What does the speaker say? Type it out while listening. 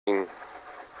Okay,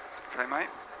 mate.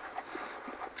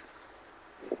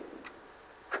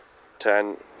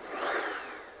 10,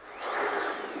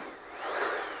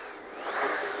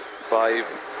 5,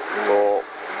 4,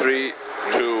 3,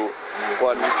 2, 1,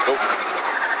 go.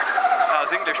 That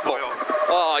was English boy.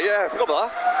 Oh yeah, forgot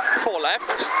that. 4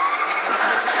 left.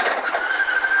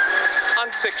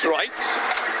 And 6 right.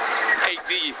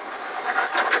 80.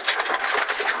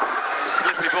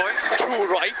 Slippy boy. 2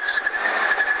 right.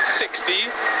 60.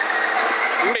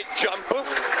 Mid jump.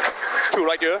 2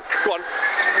 right here. Go on.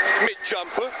 Mid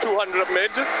jump. 200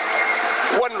 mid.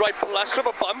 1 right plus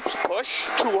over bumps. Push.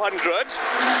 200.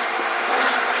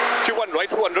 1 right.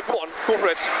 200. Go on. Go for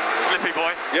it. Slippy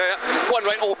boy. Yeah, yeah. 1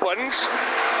 right opens.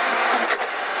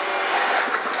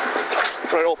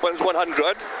 Right opens.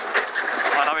 100.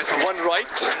 I know it's 1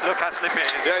 right. Look how slippy it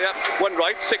is. Yeah, yeah. 1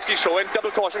 right. 60 slowing.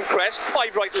 Double caution crest.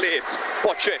 5 right late.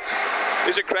 Watch it.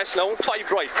 There's a crest now.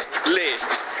 5 right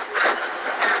late.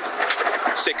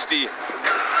 60.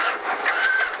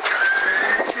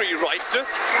 3 right.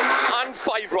 And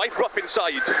 5 right rough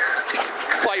inside.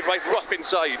 5 right rough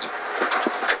inside.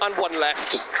 And 1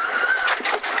 left.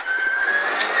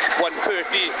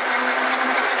 130.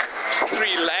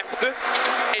 3 left. 80.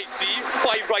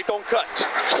 5 right don't cut.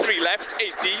 3 left.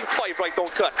 80. 5 right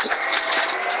don't cut.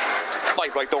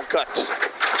 5 right don't cut.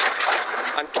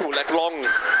 And 2 left long.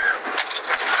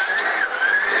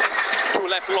 2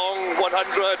 left long.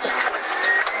 100.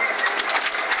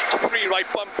 3 right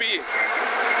bumpy.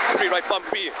 3 right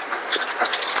bumpy.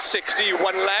 60.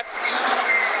 1 left.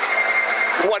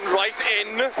 1 right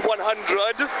in.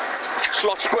 100.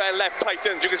 Slot square left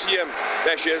tightens. You can see him.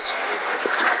 There she is.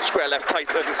 Square left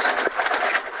tightens.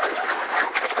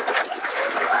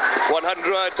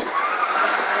 100.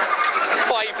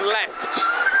 5 left.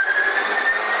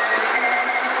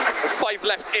 5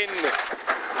 left in.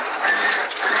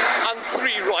 And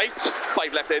 3 right.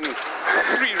 5 left in. 3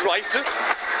 right.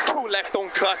 2 left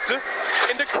don't cut.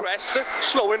 Into crest.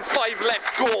 Slow in. 5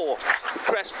 left go.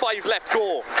 Crest 5 left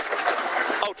go.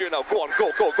 Out here now. Go on.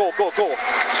 Go, go, go, go, go.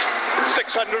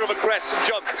 600 over crest and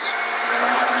jumps.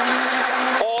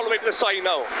 All the way to the side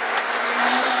now.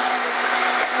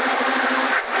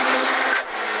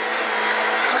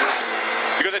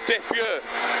 You got a dip here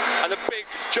and a big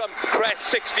jump crest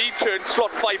 60, turn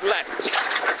slot 5 left.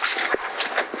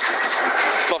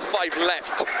 Slot 5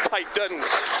 left, tightens.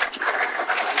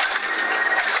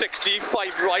 60,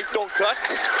 5 right, don't cut.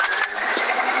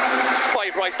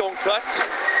 5 right, don't cut.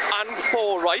 And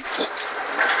 4 right.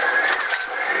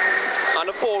 And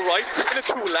a 4 right, and a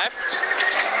 2 left.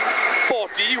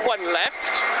 40, 1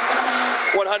 left.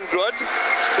 100,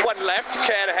 1 left,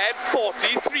 care ahead.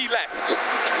 40, 3 left.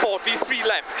 40, 3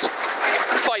 left.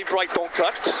 5 right, don't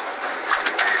cut.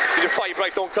 5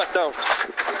 right, don't cut now.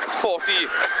 40,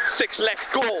 6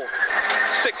 left, go.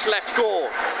 6 left, go.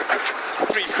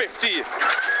 350.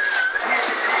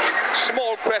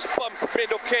 Small press bump,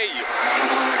 mid okay.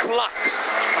 Flat.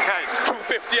 Okay.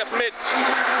 250 up mid.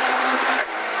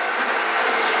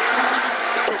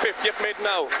 250 up mid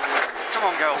now. Come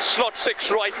on, girl. Slot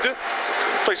 6 right.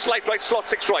 Sorry, slight right, slot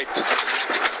 6 right.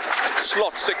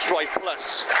 Slot 6 right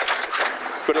plus.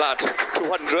 Good lad.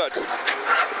 200.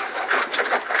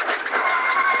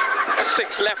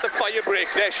 6 left of fire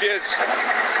brake. There she is.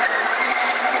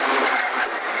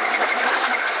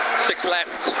 6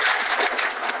 left.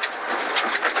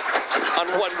 And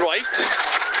 1 right.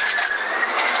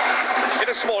 In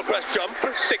a small press jump.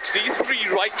 60. 3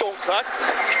 right, don't cut.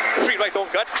 3 right,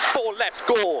 don't cut. 4 left,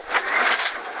 go.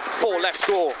 4 left,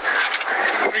 go.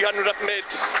 300 up mid.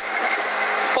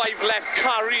 5 left,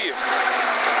 carry.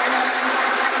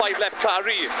 5 left,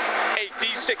 carry.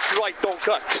 80, 6 right, don't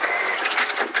cut.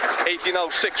 80 now,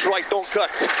 6 right, don't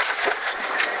cut.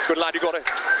 Good lad, you got it.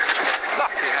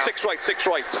 6 right, 6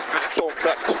 right, don't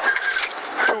cut.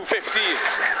 250.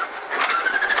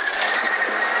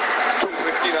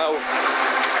 250 now.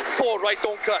 4 right,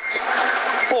 don't cut.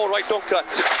 4 right, don't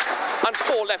cut. And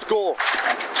 4 left, go.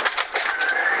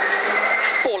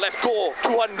 4 left, go.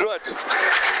 200.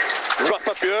 Rough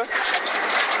up here.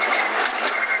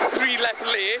 3 left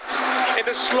late. In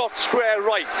the slot square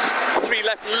right. 3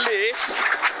 left late.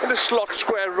 In the slot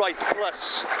square right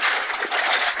plus.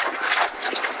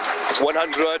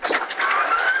 100.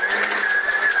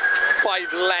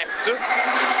 5 left.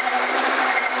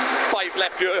 5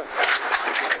 left here.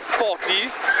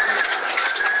 40.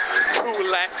 2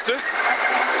 left.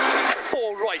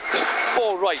 4 right.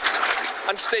 4 right.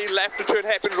 And stay left to turn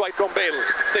hairpin right from Bill.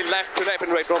 Stay left, turn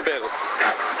hairpin right from Bill.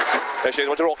 There she is,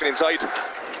 wants to rocking inside.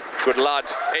 Good lad.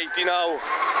 80 now.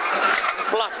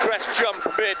 Flat crest jump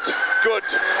mid. Good.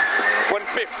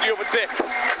 150 over dip.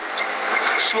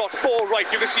 Slot 4 right,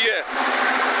 you can see it.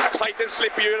 Tight and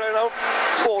slippy here right now.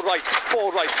 4 right,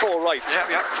 4 right, 4 right.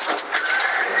 Yep.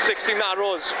 60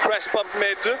 narrows, crest bump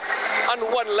mid, and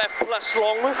 1 left plus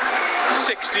long.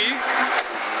 60.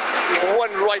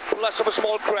 1 right plus of a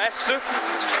small crest.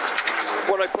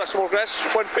 1 right plus small crest.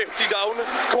 150 down.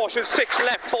 Caution, 6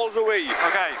 left falls away.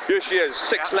 Okay. Here she is.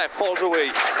 6 left falls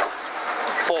away.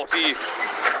 40.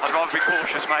 I'd rather be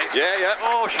cautious, mate. Yeah.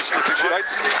 Oh, she's slipping. She right.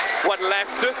 1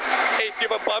 left. 80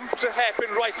 of a bump.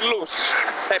 Hairpin right loose.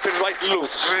 Hairpin right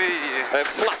loose. And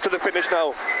flat to the finish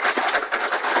now.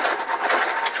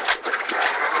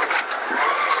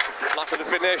 Flat to the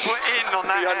finish. Put in on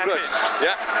that 300. hairpin.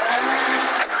 Yeah.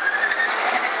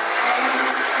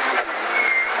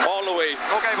 All the way.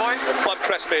 Okay, boy. Bump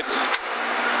crest mid.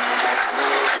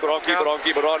 Keep it on, keep it on,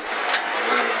 keep it on.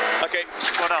 Okay.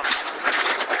 Well done.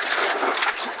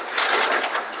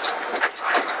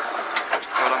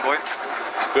 Well done, boy.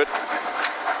 Good.